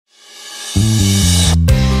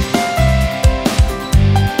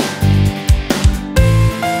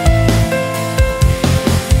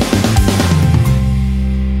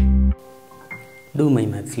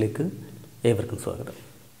മാത്സിലേക്ക് ഏവർക്കും സ്വാഗതം.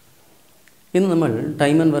 ഇന്ന് നമ്മൾ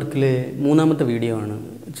ടൈം ആൻഡ് വർക്കിലെ മൂന്നാമത്തെ വീഡിയോ ആണ്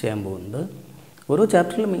ചെയ്യാൻ പോകുന്നത്. ഓരോ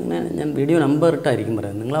ചാപ്റ്ററിലും ഇങ്ങനെ ഞാൻ വീഡിയോ നമ്പർ ഇട്ടായിരിക്കും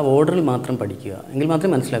പറയുന്നത്. നിങ്ങൾ ആ ഓർഡറിൽ മാത്രം പഠിക്കുക, എങ്കിൽ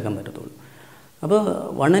മാത്രമേ മനസ്സിലാക്കാൻ പറ്റത്തുള്ളൂ. അപ്പോൾ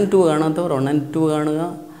 1 and 2 കാണാത്തവർ 1 and 2 കാണുക.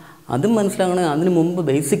 അതും മനസ്സിലാകണം. അതിന് മുമ്പ്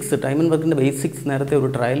ബേസിക്സ്, ടൈം ആൻഡ് വർക്കിൻ്റെ ബേസിക്സ് നേരത്തെ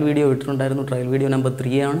ഒരു ട്രയൽ വീഡിയോ ഇട്ടിട്ടുണ്ടായിരുന്നു. ട്രയൽ വീഡിയോ നമ്പർ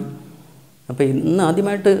 3 ആണ്. അപ്പോൾ ഇന്ന്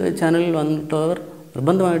ആദ്യമായിട്ട് ചാനലിൽ വന്നിട്ടവർ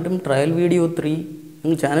നിർബന്ധമായിട്ടും ട്രയൽ വീഡിയോ 3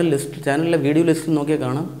 നിങ്ങൾ ചാനലിലെ വീഡിയോ ലിസ്റ്റിൽ നോക്കിയാൽ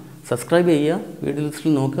കാണാം. സബ്സ്ക്രൈബ് ചെയ്യുക, വീഡിയോ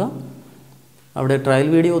ലിസ്റ്റിൽ നോക്കുക. അവിടെ trial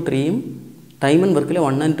video 3യും time and വർക്കിലെ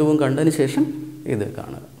 1 and 2 കണ്ടതിന് ശേഷം ഇത്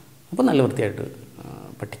കാണുക. അപ്പോൾ നല്ല വൃത്തിയായിട്ട്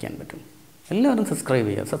പഠിക്കാൻ പറ്റും. എല്ലാവരും സബ്സ്ക്രൈബ്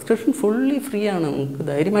ചെയ്യുക. സബ്സ്ക്രിപ്ഷൻ ഫുള്ളി ഫ്രീ ആണ്. നമുക്ക്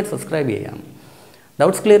ധൈര്യമായിട്ട് സബ്സ്ക്രൈബ് ചെയ്യാം.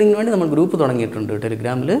 ഡൗട്ട്സ് ക്ലിയറിങ്ങിന് വേണ്ടി നമ്മൾ ഗ്രൂപ്പ് തുടങ്ങിയിട്ടുണ്ട്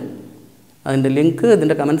ടെലിഗ്രാമിൽ. അതിൻ്റെ ലിങ്ക്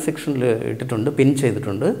ഇതിൻ്റെ കമൻറ്റ് സെക്ഷനിൽ ഇട്ടിട്ടുണ്ട്, പിൻ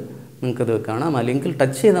ചെയ്തിട്ടുണ്ട്. നിങ്ങൾക്കത് കാണാം. ആ ലിങ്കിൽ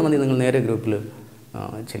ടച്ച് ചെയ്താൽ മതി, നിങ്ങൾ നേരെ ഗ്രൂപ്പിൽ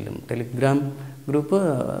ചെല്ലും. ടെലിഗ്രാം ഗ്രൂപ്പ്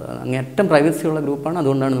അങ്ങേറ്റം പ്രൈവസിയുള്ള ഗ്രൂപ്പാണ്.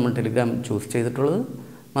 അതുകൊണ്ടാണ് നമ്മൾ ടെലിഗ്രാം ചൂസ് ചെയ്തിട്ടുള്ളത്.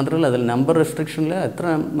 മാത്രമല്ല അതിൽ നമ്പർ റെസ്ട്രിക്ഷനിൽ എത്ര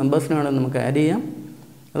മെമ്പേഴ്സിനെ വേണമെങ്കിൽ നമുക്ക് ആഡ് ചെയ്യാം.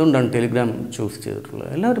 അതുകൊണ്ടാണ് ടെലിഗ്രാം ചൂസ് ചെയ്തിട്ടുള്ളത്.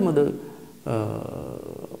 എല്ലാവരും അത്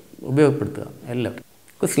ഉപയോഗപ്പെടുത്തുക. എല്ലാവരും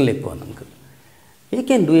ക്വസ്റ്റ്യനിലേക്ക് പോകാം. നമുക്ക് you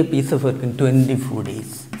can do A piece of work in 24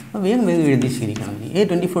 days. അപ്പോൾ വേഗം എഴുതി ശീലിക്കണം. A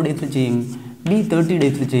 24 days ചെയ്യും, B 30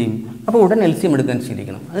 days ചെയ്യും. അപ്പോൾ ഉടൻ LCM എടുക്കാൻ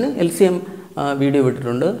ശീലിക്കണം. അതിന് LCM വീഡിയോ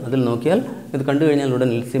വിട്ടിട്ടുണ്ട്. അതിൽ നോക്കിയാൽ ഇത് കണ്ടു കഴിഞ്ഞാൽ ഉടൻ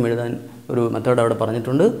LCM എഴുതാൻ ഒരു മെത്തേഡ് അവിടെ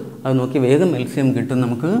പറഞ്ഞിട്ടുണ്ട്. അത് നോക്കി വേഗം LCM കിട്ടും.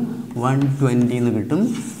 നമുക്ക് 120 എന്ന് കിട്ടും.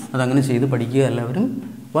 അതങ്ങനെ ചെയ്ത് പഠിക്കുക എല്ലാവരും.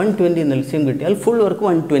 120 എന്ന് LCM കിട്ടിയാൽ ഫുൾ വർക്ക്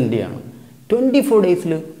 120 ആണ്. 24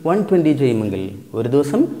 ഡേയ്സിൽ 120 ചെയ്യുമെങ്കിൽ ഒരു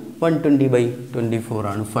ദിവസം 120/24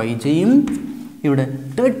 ആണ്. 5 ചെയ്യും. ഇവിടെ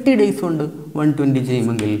 30 ഡേയ്സ് കൊണ്ട് 120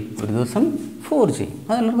 ചെയ്യുമെങ്കിൽ ഒരു ദിവസം 4 ചെയ്യും.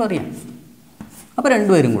 അതെല്ലാവർക്കും അറിയാം. അപ്പോൾ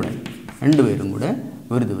രണ്ടുപേരും കൂടെ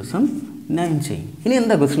ഒരു ദിവസം 9 ചെയ്യും. ഇനി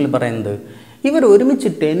എന്താ ക്വസ്റ്റ്യനിൽ പറയുന്നത്? ഇവർ ഒരുമിച്ച്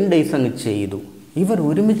 10 ഡേയ്സ് അങ്ങ് ചെയ്തു.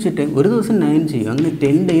 ഒരു ദിവസം 9 ചെയ്യും. അങ്ങനെ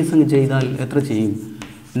 10 ഡേയ്സ് അങ്ങ് ചെയ്താൽ എത്ര ചെയ്യും?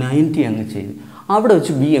 90 അങ്ങ് ചെയ്തു. അവിടെ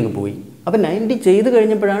വെച്ച് B അങ്ങ് പോയി. അപ്പോൾ 90 ചെയ്ത്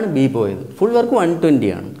കഴിഞ്ഞപ്പോഴാണ് B പോയത്. ഫുൾ വർക്ക് 120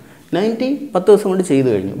 ആണ്. 90 10 ദിവസം കൊണ്ട് ചെയ്ത്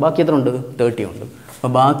കഴിഞ്ഞു. ബാക്കി എത്ര ഉണ്ട്? 30 ഉണ്ട്.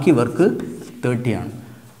 അപ്പോൾ ബാക്കി വർക്ക് 30 ആണ്.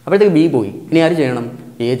 അപ്പോഴത്തേക്ക് B പോയി. ഇനി ആര് ചെയ്യണം?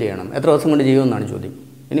 A ചെയ്യണം. എത്ര ദിവസം കൊണ്ട് ചെയ്യുമെന്നാണ് ചോദ്യം.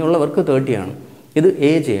 ഇനിയുള്ള വർക്ക് 30 ആണ്. ഇത്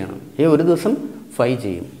A ചെയ്യണം. A ഒരു ദിവസം 5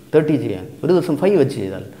 ചെയ്യും. 30 ചെയ്യാൻ ഒരു ദിവസം 5 വെച്ച്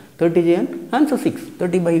ചെയ്താൽ 30 ചെയ്യാൻ ആൻസർ 6.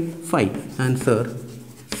 30/5 ആൻസർ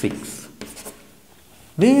 6.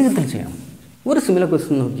 വേഗത്തിൽ ചെയ്യണം. ഒരു സിമിലർ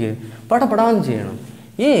ക്വസ്റ്റ്യൻ നോക്കിയേ, പടപടാന്ന് ചെയ്യണം.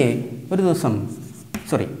 A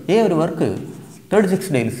ഒരു വർക്ക്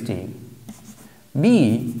 36 ഡേയ്സ് ചെയ്യും. B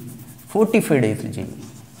 45 ഡേയ്സിൽ ചെയ്യും.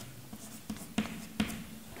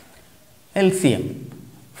 LCM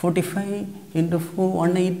 45 ×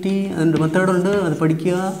 180 അതിൻ്റെ മെത്തേഡുണ്ട്, അത്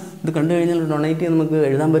പഠിക്കുക. ഇത് കണ്ടു കഴിഞ്ഞാൽ 180 നമുക്ക്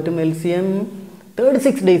എഴുതാൻ പറ്റും. LCM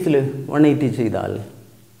 36 ഡേയ്സിൽ 180 ചെയ്താൽ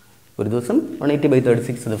ഒരു ദിവസം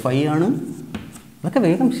 180/36 അത് 5 ആണ്. അതൊക്കെ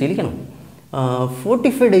വേഗം ശീലിക്കണം.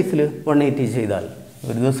 45 ഡേയ്സിൽ 180 ചെയ്താൽ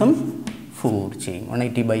ഒരു ദിവസം 4 ചെയ്യും.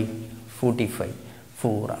 180/45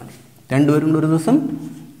 4 ആണ്. രണ്ടുപേരും ഒരു ദിവസം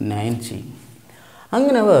 9 ചെയ്യും.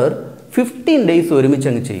 അങ്ങനെ അവർ 15 ഡേയ്സ് ഒരുമിച്ച്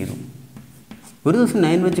അങ്ങ് ചെയ്തു. ഒരു ദിവസം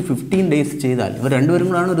 9 വെച്ച് 15 ഡേയ്സ് ചെയ്താൽ ഇവർ രണ്ടുപേരും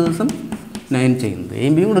കൂടാണ് ഒരു ദിവസം 9 ചെയ്യുന്നത്. A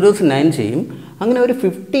B കൂടെ ഒരു ദിവസം 9 ചെയ്യും. അങ്ങനെ അവർ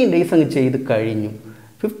 15 ഡേയ്സ് അങ്ങ് ചെയ്ത് കഴിഞ്ഞു.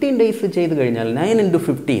 15 ഡേയ്സ് ചെയ്ത് കഴിഞ്ഞാൽ 9 ×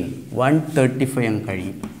 15 135 അങ്ങ്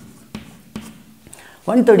കഴിയും.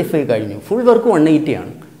 135 കഴിഞ്ഞു. ഫുൾ വർക്ക് 180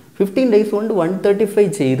 ആണ്. 15 ഡേയ്സ് കൊണ്ട് 135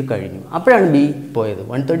 ചെയ്ത് കഴിഞ്ഞു. അപ്പോഴാണ് B പോയത്.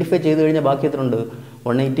 135 ചെയ്ത് കഴിഞ്ഞാൽ ബാക്കി എത്ര ഉണ്ട്?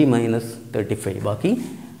 180 - 35. ബാക്കി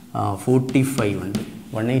 45 ഉണ്ട്.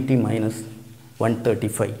 180 -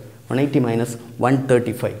 135. 180 -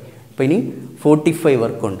 135. അപ്പോൾ ഇനി 45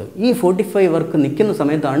 വർക്കുണ്ട്. ഈ 45 വർക്ക് നിൽക്കുന്ന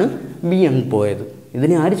സമയത്താണ് B അങ്ങ് പോയത്.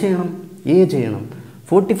 ഇതിനെ ആര് ചെയ്യണം? A ചെയ്യണം.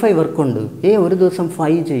 45 വർക്കുണ്ട്. A ഒരു ദിവസം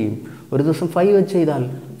 5 ചെയ്യും. ഒരു ദിവസം 5 വെച്ച് ചെയ്താൽ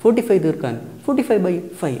 45 തീർക്കാൻ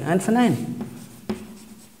 45/5 ആൻസർ 9.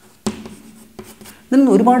 ഇതിന്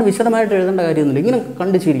ഒരുപാട് വിശദമായിട്ട് എഴുതേണ്ട കാര്യമൊന്നുമില്ല. ഇങ്ങനെ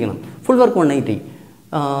കണ്ടു ചിരിക്കണം. Full work 180.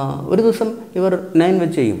 ഒരു ദിവസം ഇവർ 9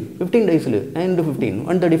 വെച്ച് ചെയ്യും. 15 ഡേയ്സിൽ 9 × 15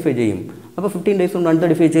 135 ചെയ്യും. അപ്പോൾ 15 ഡേയ്സ് കൊണ്ട്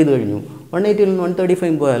 135 ചെയ്ത് കഴിഞ്ഞു. 180 നിന്ന്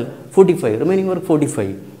 135 പോയാൽ 45. Remaining work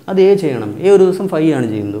 45. അത് A ചെയ്യണം. A ഒരു ദിവസം 5 ആണ്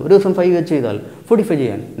ചെയ്യുന്നത്. ഒരു ദിവസം 5 വെച്ച് ചെയ്താൽ 45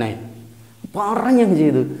 ചെയ്യാൻ 9. പറഞ്ഞങ്ങ്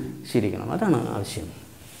ചെയ്ത് ശരിക്കണം. അതാണ് ആവശ്യം.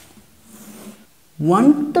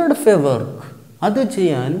 1/3 ഓഫ് എ വർക്ക് അത്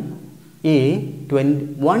ചെയ്യാൻ A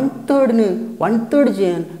 1/3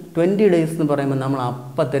 ചെയ്യാൻ 20 ഡേയ്സ് എന്ന് പറയുമ്പോൾ നമ്മൾ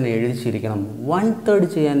അപ്പം തന്നെ എഴുതിച്ചിരിക്കണം. 1/3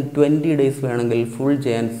 ചെയ്യാൻ 20 ഡേയ്സ് വേണമെങ്കിൽ ഫുൾ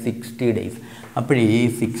ചെയ്യാൻ 60 ഡേയ്സ്. അപ്പോഴേ A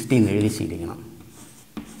 60 എന്ന് എഴുതിച്ചിരിക്കണം.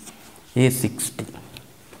 A 60.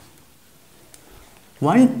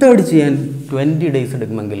 1/3 ചെയ്യാൻ 20 ഡേയ്സ്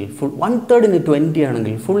എടുക്കുമെങ്കിൽ ഫുൾ 1/3 20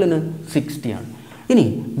 ആണെങ്കിൽ ഫുള്ളിന് 60 ആണ്. ഇനി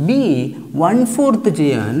B 1/4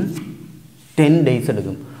 ചെയ്യാൻ 10 ഡേയ്സ്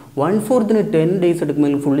എടുക്കും. 1/4 10 days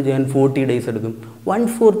എടുക്കുമെങ്കിൽ ഫുള്ള് ചെയ്യാൻ 40 days എടുക്കും.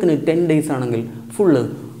 1/4 10 days ആണെങ്കിൽ ഫുള്ള്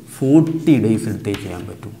 40 days എടുത്തേ ചെയ്യാൻ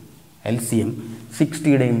പറ്റും. LCM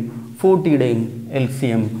 60യുടെയും 40യുടെയും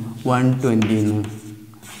LCM 120 എന്ന്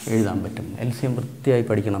എഴുതാൻ പറ്റും. LCM വൃത്തിയായി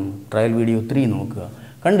പഠിക്കണം. ട്രയൽ വീഡിയോ 3 നോക്കുക.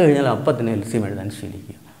 കണ്ടു കഴിഞ്ഞാൽ അപ്പം തന്നെ LCM എഴുതാൻ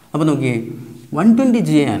ശീലിക്കുക. അപ്പോൾ നോക്കിയേ, 120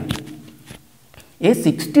 ചെയ്യാൻ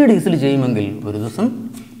 60 days ചെയ്യുമെങ്കിൽ ഒരു ദിവസം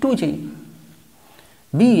 2 ചെയ്യും.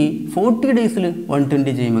 B 40 days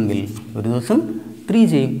 120 ചെയ്യുമെങ്കിൽ ഒരു ദിവസം 3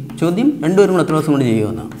 ചെയ്യും. ചോദ്യം രണ്ടുപേരും കൂടെ എത്ര ദിവസം കൊണ്ട്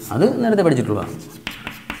ചെയ്യുമെന്നാണ്. അത് നേരത്തെ പഠിച്ചിട്ടുള്ളതാണ്.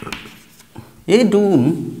 A2ഉം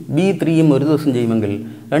B3യും ഒരു ദിവസം ചെയ്യുമെങ്കിൽ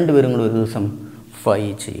രണ്ടുപേരും കൂടെ ഒരു ദിവസം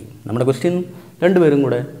 5 ചെയ്യും. നമ്മുടെ ക്വസ്റ്റ്യൻ രണ്ടുപേരും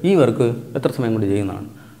കൂടെ ഈ വർക്ക് എത്ര സമയം കൊണ്ട് ചെയ്യുന്നതാണ്.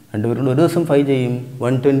 രണ്ടുപേരും കൂടെ ഒരു ദിവസം 5 ചെയ്യും.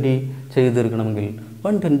 120 ചെയ്ത് തീർക്കണമെങ്കിൽ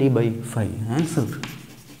 120/5. ആൻസർ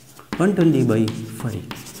 120/5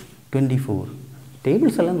 24.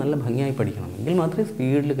 ടേബിൾസ് എല്ലാം നല്ല ഭംഗിയായി പഠിക്കണം. എങ്കിൽ മാത്രമേ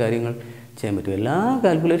സ്പീഡിൽ കാര്യങ്ങൾ ചെയ്യാൻ പറ്റൂ. എല്ലാ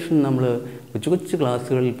കാൽക്കുലേഷനും നമ്മൾ കൊച്ചു കൊച്ചു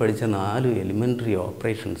ക്ലാസ്സുകളിൽ പഠിച്ച 4 എലിമെൻ്ററി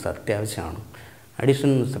ഓപ്പറേഷൻസ് അത്യാവശ്യമാണ്.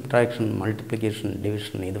 Addition, subtraction, multiplication,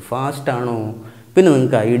 division. ഇത് ഫാസ്റ്റാണോ? പിന്നെ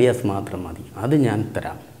നിങ്ങൾക്ക് ഐഡിയാസ് മാത്രം മതി. അത് ഞാൻ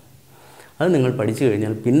തരാം. അത് നിങ്ങൾ പഠിച്ചു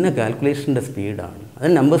കഴിഞ്ഞാൽ പിന്നെ കാൽക്കുലേഷൻ്റെ സ്പീഡാണ്.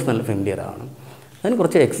 അതിന് നമ്പേഴ്സ് നല്ല ഫെമിലിയർ ആണ്. അതിന്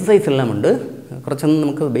കുറച്ച് എക്സസൈസ് എല്ലാം ഉണ്ട്. കുറച്ചൊന്നും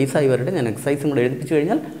നമുക്ക് ബേസായി വരട്ടെ. ഞാൻ എക്സസൈസും കൂടെ എഴുതിപ്പിച്ച്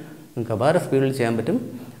കഴിഞ്ഞാൽ നിങ്ങൾക്ക് അപാര സ്പീഡിൽ ചെയ്യാൻ പറ്റും.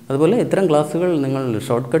 അതുപോലെ ഇത്തരം ക്ലാസ്സുകൾ നിങ്ങൾ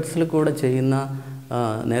ഷോർട്ട് കട്ട്സിൽ കൂടെ ചെയ്യുന്ന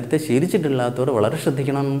നേരത്തെ ശീലിച്ചിട്ടില്ലാത്തവർ വളരെ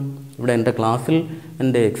ശ്രദ്ധിക്കണം. ഇവിടെ എൻ്റെ ക്ലാസ്സിൽ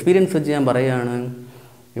എൻ്റെ എക്സ്പീരിയൻസ് വെച്ച് ഞാൻ പറയുകയാണ്.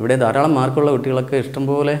 ഇവിടെ ധാരാളം മാർക്കുള്ള കുട്ടികളൊക്കെ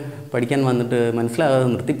ഇഷ്ടംപോലെ പഠിക്കാൻ വന്നിട്ട് മനസ്സിലാകാതെ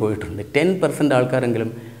നിർത്തിപ്പോയിട്ടുണ്ട്. 10% ആൾക്കാരെങ്കിലും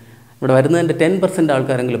ഇവിടെ വരുന്നതിൻ്റെ 10%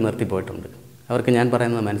 ആൾക്കാരെങ്കിലും നിർത്തിപ്പോയിട്ടുണ്ട്. അവർക്ക് ഞാൻ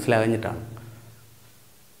പറയുന്നത് മനസ്സിലാകഞ്ഞിട്ടാണ്.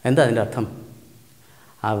 എന്താ അതിൻ്റെ അർത്ഥം?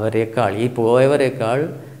 അവരെക്കാൾ, ഈ പോയവരെക്കാൾ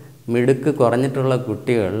മിടുക്ക് കുറഞ്ഞിട്ടുള്ള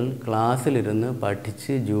കുട്ടികൾ ക്ലാസ്സിലിരുന്ന്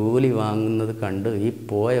പഠിച്ച് ജോലി വാങ്ങുന്നത് കണ്ട് ഈ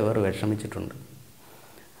പോയവർ വിഷമിച്ചിട്ടുണ്ട്.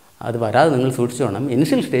 അത് വരാതെ നിങ്ങൾ സൂക്ഷിച്ചു വേണം.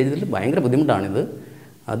 ഇനിഷ്യൽ സ്റ്റേജിൽ ഭയങ്കര ബുദ്ധിമുട്ടാണിത്.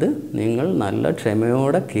 അത് നിങ്ങൾ നല്ല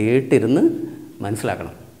ക്ഷമയോടെ കേട്ടിരുന്ന്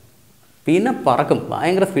മനസ്സിലാക്കണം. പിന്നെ പറക്കും,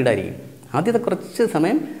 ഭയങ്കര സ്പീഡായിരിക്കും. ആദ്യത്തെ കുറച്ച്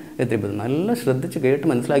സമയം എത്തിയപ്പോൾ നല്ല ശ്രദ്ധിച്ച് കേട്ട്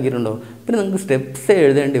മനസ്സിലാക്കിയിട്ടുണ്ടോ? പിന്നെ നിങ്ങൾക്ക് സ്റ്റെപ്സേ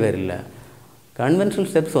എഴുതേണ്ടി വരില്ല. കൺവെൻഷണൽ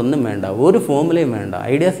സ്റ്റെപ്സ് ഒന്നും വേണ്ട, ഒരു ഫോമുലയും വേണ്ട.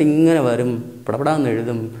 ഐഡിയാസ് ഇങ്ങനെ വരും, പടപടാന്ന്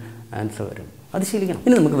എഴുതും, ആൻസർ വരും. അത് ശീലിക്കണം.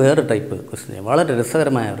 ഇനി നമുക്ക് വേറെ ടൈപ്പ് ക്വസ്റ്റ്യൻ ചെയ്യാം. വളരെ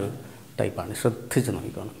രസകരമായ ഒരു ടൈപ്പാണ്. ശ്രദ്ധിച്ച്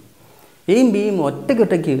നോക്കിക്കോണം. എയും ബിയും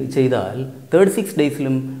ഒറ്റയ്ക്കൊറ്റയ്ക്ക് ചെയ്താൽ 36 days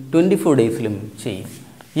 24 days ചെയ്യും.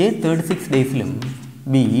 എ 36 days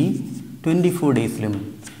ബി 24 days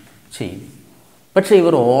ചെയ്യും. പക്ഷേ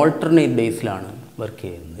ഇവർ ഓൾട്ടർനേറ്റ് ഡേയ്സിലാണ് വർക്ക്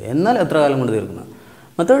ചെയ്യുന്നത്. എന്നാൽ എത്ര കാലം കൊണ്ട് തീർക്കുന്നത്?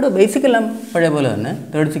 മെത്തേഡ് ബേസിക് എല്ലാം പഴയ പോലെ തന്നെ.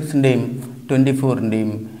 36ൻ്റെയും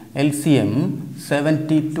 24ൻ്റെയും LCM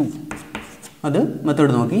 72. അത്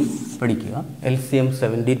മെത്തേഡ് നോക്കി പഠിക്കുക. LCM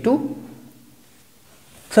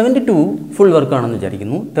 72 ഫുൾ വർക്കാണെന്ന്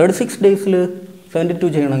വിചാരിക്കുന്നു. 36 days 72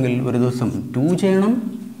 ചെയ്യണമെങ്കിൽ ഒരു ദിവസം 2 ചെയ്യണം.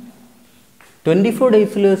 24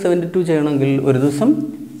 days 72 ചെയ്യണമെങ്കിൽ ഒരു ദിവസം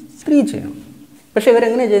 3 ചെയ്യണം. പക്ഷേ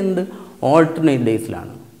ഇവരെങ്ങനെയാണ് ചെയ്യുന്നത്? ഓൾട്ടർനേറ്റ്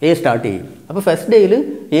ഡേയ്സിലാണ്. എ സ്റ്റാർട്ട് ചെയ്യും. അപ്പോൾ ഫസ്റ്റ് ഡേയിൽ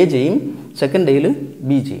എ ചെയ്യും, സെക്കൻഡ് ഡേയിൽ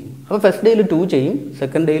ബി ചെയ്യും. അപ്പോൾ ഫസ്റ്റ് ഡേയിൽ 2 ചെയ്യും,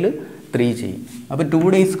 സെക്കൻഡ് ഡേയിൽ 3 ചെയ്യും. അപ്പോൾ 2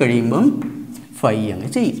 days കഴിയുമ്പം 5 അങ്ങ്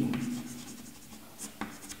ചെയ്യും.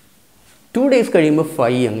 2 days കഴിയുമ്പോൾ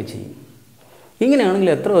 5 അങ്ങ് ചെയ്യും. ഇങ്ങനെയാണെങ്കിൽ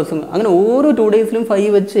എത്ര ദിവസം? അങ്ങനെ ഓരോ 2 days 5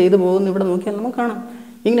 വെച്ച് ചെയ്ത് പോകുന്ന ഇവിടെ നോക്കിയാൽ നമുക്ക് കാണാം.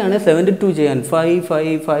 ഇങ്ങനെയാണെങ്കിൽ 72 ചെയ്യാൻ 5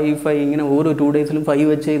 5 5 5 ഇങ്ങനെ ഓരോ 2 days 5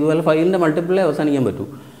 വെച്ച് ചെയ്തു. അല്ല 5ൻ്റെ മൾട്ടിപ്പിളേ അവസാനിക്കാൻ പറ്റൂ.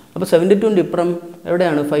 അപ്പോൾ 72ൻ്റെ ഇപ്പുറം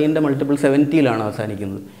എവിടെയാണ്? 5ൻ്റെ മൾട്ടിപ്പിൾ 70യിലാണ്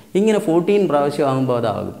അവസാനിക്കുന്നത്. ഇങ്ങനെ 14 പ്രാവശ്യം ആകുമ്പോൾ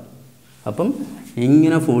അതാകും. അപ്പം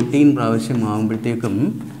ഇങ്ങനെ 14 പ്രാവശ്യം ആകുമ്പോഴത്തേക്കും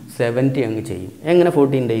 70 അങ്ങ് ചെയ്യും. എങ്ങനെ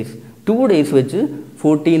 14 days? 2 days വെച്ച്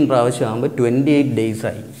 14 പ്രാവശ്യം ആകുമ്പോൾ 28 days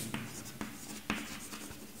ആയി.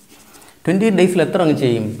 28 days എത്ര അങ്ങ്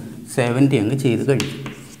ചെയ്യും? 70 അങ്ങ് ചെയ്ത് കഴിയും.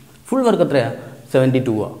 ഫുൾ വർക്ക് എത്രയാണ്?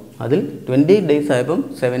 72 ആണ്. അതിൽ 28 days ആയപ്പം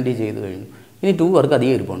 70 ചെയ്ത് കഴിഞ്ഞു. ഇനി 2 വർക്ക്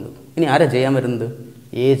അധികം ഇരിപ്പുണ്ട്. ഇനി ആരാ ചെയ്യാൻ വരുന്നത്?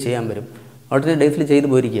 എ ചെയ്യാൻ വരും. ഓൾട്ടർനേറ്റ് ഡേയ്സിൽ ചെയ്ത്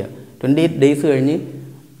പോയിരിക്കുക. 28 days കഴിഞ്ഞ്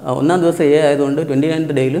ഒന്നാം ദിവസം എ ആയതുകൊണ്ട്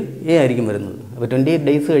 29th ഡേയിൽ എ ആയിരിക്കും വരുന്നത്. അപ്പോൾ 28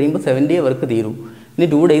 days കഴിയുമ്പോൾ 70 വർക്ക് തീരും. ഇനി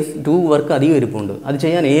 2 വർക്ക് അധികം ഇരിപ്പുണ്ട്. അത്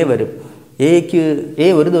ചെയ്യാൻ എ വരും. എ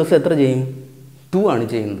ഒരു ദിവസം എത്ര ചെയ്യും? 2 ആണ്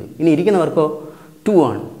ചെയ്യുന്നത്. ഇനി ഇരിക്കുന്ന വർക്കോ 2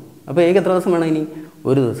 ആണ്. അപ്പോൾ എക്ക് എത്ര ദിവസം വേണം? ഇനി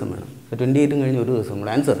ഒരു ദിവസം വേണം. 28 കഴിഞ്ഞ് ഒരു ദിവസം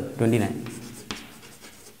കൂടെ. ആൻസർ 29.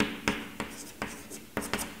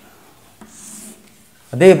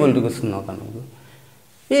 അതേപോലൊരു ക്വസ്റ്റ്യൻ നോക്കാം നമുക്ക്.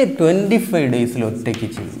 എ 25 days ഒറ്റയ്ക്ക്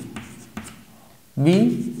ചെയ്യും. ബി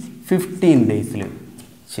 15 days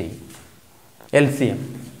ചെയ്യും. LCM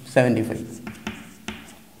 75.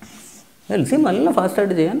 LCM നല്ല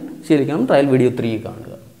ഫാസ്റ്റായിട്ട് ചെയ്യാൻ ശീലിക്കണം. ട്രയൽ വീഡിയോ 3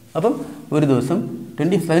 കാണുക. അപ്പം ഒരു ദിവസം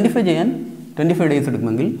 75 ചെയ്യാൻ 25 days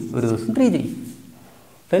എടുക്കുമെങ്കിൽ ഒരു ദിവസം 3 ചെയ്യും.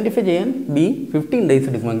 25 ചെയ്യാൻ ബി 15 days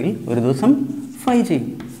എടുക്കുമെങ്കിൽ ഒരു ദിവസം 5 ചെയ്യും.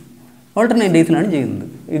 ഓൾട്ടർനേറ്റ് ഡേയ്സിലാണ് ചെയ്യുന്നത്.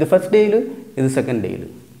 ഇത് ഫസ്റ്റ് ഡേയിൽ, ഇത് സെക്കൻഡ് ഡേയിൽ.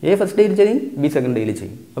 എ ഫസ്റ്റ് ഡേയിൽ ചെയ്യും, ബി സെക്കൻഡ് ഡേയിൽ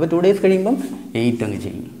ചെയ്യും. അപ്പോൾ 2 days കഴിയുമ്പം 8 അങ്ങ്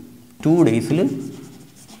ചെയ്യും. 2 days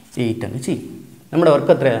 8 അങ്ങ് ചെയ്യും. നമ്മുടെ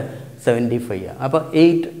വർക്ക് എത്രയാണ്? 75. അപ്പോൾ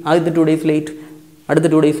 8 ആദ്യത്തെ 2 days 8, അടുത്ത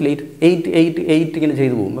 2 days 8, 8 8 8 ഇങ്ങനെ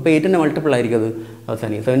ചെയ്തു പോകും. അപ്പോൾ 8ൻ്റെ മൾട്ടിപ്പിൾ ആയിരിക്കും അത്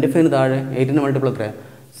അവസാനിക്കും. 75 താഴെ 8ൻ്റെ മൾട്ടിപ്പിൾ എത്രയാണ്?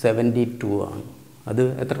 72 ആണ്. അത്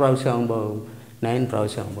എത്ര പ്രാവശ്യം ആകുമ്പോൾ ആകും? 9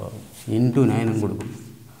 പ്രാവശ്യം ആകുമ്പോൾ ആകും. ഇൻറ്റു 9 അങ്ങ് കൊടുക്കും.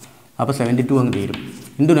 അപ്പോൾ 72 അങ്ങ് തീരും.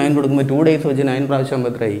 ഇൻറ്റു 9 കൊടുക്കുമ്പോൾ 2 days വെച്ച് 9 പ്രാവശ്യം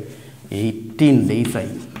ആകുമ്പോൾ എത്രയായി? 18 days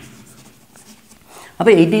ആയി.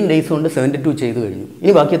 അപ്പോൾ 18 days കൊണ്ട് 72 ചെയ്ത് കഴിഞ്ഞു.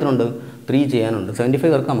 ഇനി ബാക്കി എത്ര ഉണ്ട്? 3 ചെയ്യാനുണ്ട്.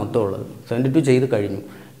 75 വർക്കാണ് മൊത്തം ഉള്ളത്. 72 ചെയ്ത് കഴിഞ്ഞു.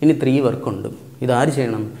 ഇനി 3 വർക്കുണ്ട്. ഇതാര്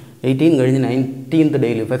ചെയ്യണം? 18 കഴിഞ്ഞ് 19th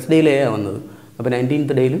ഡേയിൽ, ഫസ്റ്റ് ഡേയിൽ എ ആണ് വന്നത്. അപ്പോൾ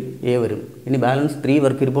 19th ഡേയിൽ എ വരും. ഇനി ബാലൻസ് 3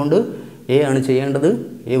 വർക്ക് ഇരിപ്പുണ്ട്. എ ആണ് ചെയ്യേണ്ടത്.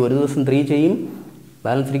 എ ഒരു ദിവസം 3 ചെയ്യും.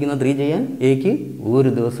 ബാലൻസ് ഇരിക്കുന്ന 3 ചെയ്യാൻ എക്ക് ഒരു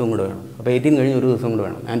ദിവസവും കൂടെ വേണം. അപ്പോൾ 18 കഴിഞ്ഞ് ഒരു ദിവസം കൂടെ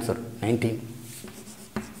വേണം. ആൻസർ 19.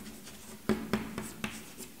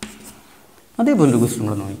 അതേപോലൊരു ക്വസ്റ്റ്യൻ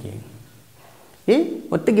കൂടെ നോക്കിയേ. എ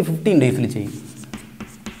ഒറ്റയ്ക്ക് 15 days ചെയ്യും.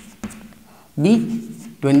 ബി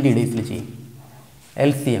 20 days ചെയ്യും.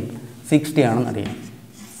 LCM 60 ആണെന്നറിയാം.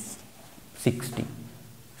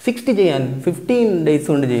 60 ചെയ്യാൻ 15 days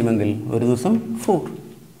കൊണ്ട് ചെയ്യുമെങ്കിൽ ഒരു ദിവസം 4.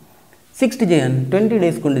 60 ചെയ്യാൻ 20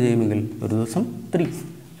 days കൊണ്ട് ചെയ്യുമെങ്കിൽ ഒരു ദിവസം 3.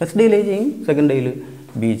 ഫസ്റ്റ് ഡേയിൽ എ ചെയ്യും, സെക്കൻഡ് ഡേയിൽ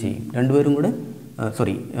ബി ചെയ്യും. രണ്ടുപേരും കൂടെ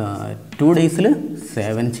 2 days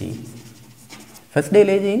 7 ചെയ്യും. ഫസ്റ്റ് ഡേയിൽ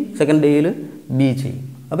എ ചെയ്യും, സെക്കൻഡ് ഡേയിൽ ബി ചെയ്യും.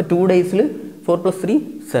 അപ്പോൾ 2 days 4 + 3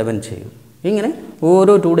 7 ചെയ്യും. ഇങ്ങനെ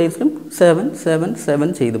ഓരോ 2 days 7 7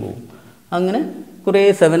 7 ചെയ്തു പോകും. അങ്ങനെ കുറേ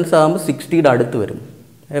 7s ആകുമ്പോൾ 60യുടെ അടുത്ത് വരും.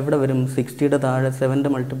 എവിടെ വരും? 60യുടെ താഴെ 7ൻ്റെ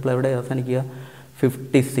മൾട്ടിപ്പിൾ എവിടെ അവസാനിക്കുക?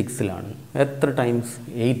 56ലാണ്. എത്ര ടൈംസ്?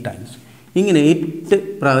 8 times. ഇങ്ങനെ 8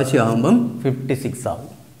 പ്രാവശ്യം ആകുമ്പം 56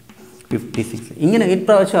 ആകും. 56 ഇങ്ങനെ 8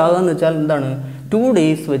 പ്രാവശ്യം ആകുകയെന്ന് വെച്ചാൽ എന്താണ്? 2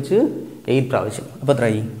 days വെച്ച് 8 പ്രാവശ്യം. അപ്പോൾ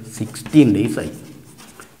എത്രയായി? 16 days ആയി.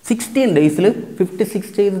 16 days 56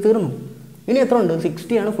 ചെയ്ത് തീർന്നു. ഇനി എത്ര ഉണ്ട്?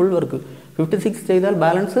 60 ആണ് ഫുൾ വർക്ക്. 56 ചെയ്താൽ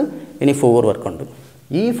ബാലൻസ് ഇനി 4 വർക്കുണ്ട്.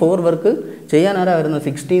 ഈ 4 വർക്ക് ചെയ്യാൻ ആരാ വരുന്നത്?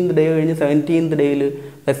 16th ഡേ കഴിഞ്ഞ് 17th ഡേയിൽ,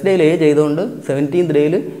 ഫസ്റ്റ് ഡേയിൽ എ ചെയ്തുകൊണ്ട് 17th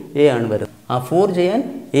ഡേയിൽ എ ആണ് വരുന്നത്. ആ 4 ചെയ്യാൻ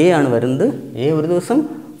എ ആണ് വരുന്നത്. എ ഒരു ദിവസം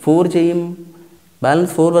 4 ചെയ്യും.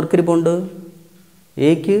 ബാലൻസ് 4 വർക്ക് ഇരിപ്പുണ്ട്.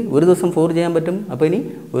 എക്ക് ഒരു ദിവസം 4 ചെയ്യാൻ പറ്റും. അപ്പോൾ ഇനി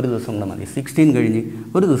ഒരു ദിവസം കൂടെ മതി. 16 കഴിഞ്ഞ്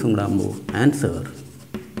ഒരു ദിവസം കൂടെ ആകുമ്പോൾ ആൻസർ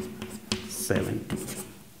 70.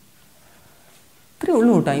 ഇത്രയേ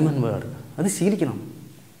ഉള്ളൂ ടൈം ആൻഡ് വേർഡ്. അത് ശീലിക്കണം.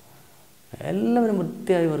 എല്ലാവരും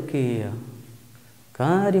വൃത്തിയായി വർക്ക് ചെയ്യുക,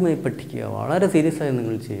 കാര്യമായി പഠിക്കുക, വളരെ സീരിയസ് ആയി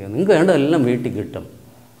നിങ്ങൾ ചെയ്യുക. നിങ്ങൾക്ക് വേണ്ടതെല്ലാം വീട്ടിൽ കിട്ടും.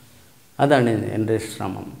 അതാണ് എൻ്റെ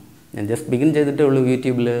ശ്രമം. ഞാൻ ജസ്റ്റ് ബിഗിൻ ചെയ്തിട്ടേ ഉള്ളൂ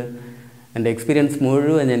യൂട്യൂബിൽ. എൻ്റെ എക്സ്പീരിയൻസ്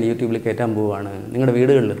മുഴുവൻ ഞാൻ യൂട്യൂബിൽ കയറ്റാൻ പോവുകയാണ്. നിങ്ങളുടെ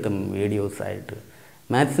വീടുകളിലെത്തും വീഡിയോസായിട്ട്.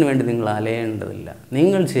 മാത്സിന് വേണ്ടി നിങ്ങൾ അലയേണ്ടതില്ല.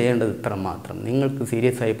 നിങ്ങൾ ചെയ്യേണ്ടത് ഇത്ര മാത്രം. നിങ്ങൾക്ക്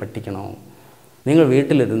സീരിയസ് ആയി പഠിക്കണോ? നിങ്ങൾ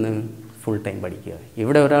വീട്ടിലിരുന്ന് ഫുൾ ടൈം പഠിക്കുക.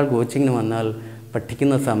 ഇവിടെ ഒരാൾ കോച്ചിങ്ങിന് വന്നാൽ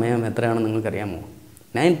പഠിക്കുന്ന സമയം എത്രയാണെന്ന് നിങ്ങൾക്കറിയാമോ?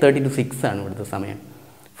 9:30 to 6 ആണ് ഇവിടുത്തെ സമയം.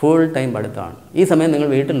 Full time പഠിത്തമാണ്. ഈ സമയം നിങ്ങൾ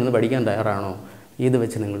വീട്ടിൽ നിന്ന് പഠിക്കാൻ തയ്യാറാണോ? ഇത്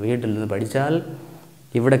വെച്ച് നിങ്ങൾ വീട്ടിൽ നിന്ന് പഠിച്ചാൽ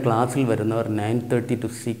ഇവിടെ ക്ലാസ്സിൽ വരുന്നവർ 9:30 to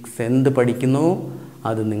 6 എന്ത് പഠിക്കുന്നോ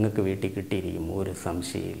അത് നിങ്ങൾക്ക് വീട്ടിൽ കിട്ടിയിരിക്കും. ഒരു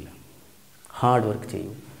സംശയമില്ല. ഹാർഡ് വർക്ക്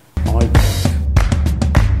ചെയ്യൂ.